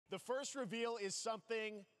The first reveal is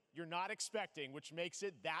something you're not expecting, which makes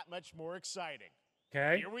it that much more exciting.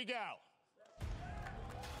 Okay. Here we go.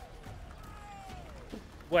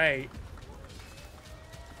 Wait.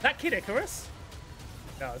 That Kid Icarus?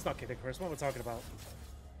 No, it's not Kid Icarus. What we're talking about?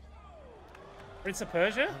 Prince of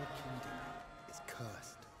Persia? Our kingdom is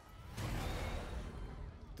cursed.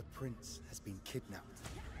 The prince has been kidnapped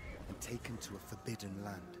and taken to a forbidden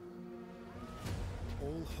land.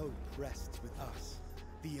 All hope rests with us,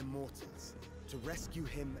 the Immortals, to rescue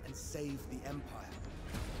him and save the Empire.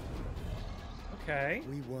 Okay.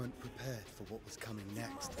 We weren't prepared for what was coming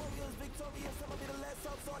next.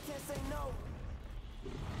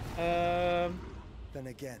 Then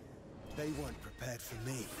again, they weren't prepared for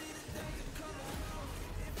me.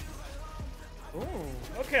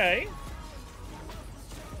 Ooh, okay.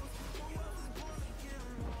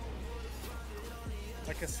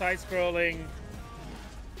 Like a side-scrolling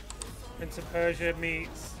Prince of Persia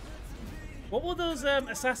meets... What were those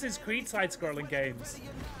Assassin's Creed side-scrolling games?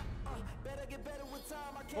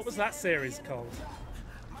 What was that series called?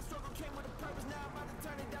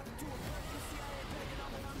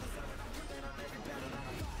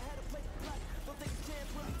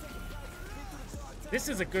 This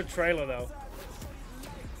is a good trailer, though.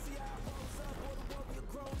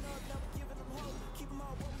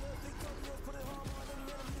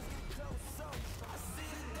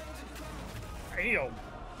 Damn. Well,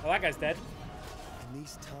 that guy's dead. In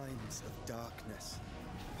these times of darkness,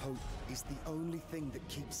 hope is the only thing that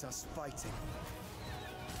keeps us fighting.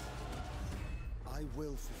 I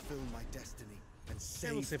will fulfill my destiny and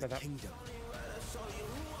save the kingdom.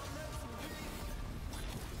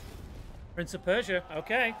 Prince of Persia.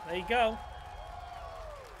 Okay, there you go.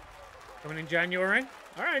 Coming in January.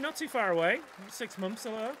 All right, not too far away. 6 months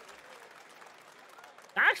or so.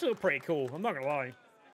 That actually looked pretty cool. I'm not gonna lie.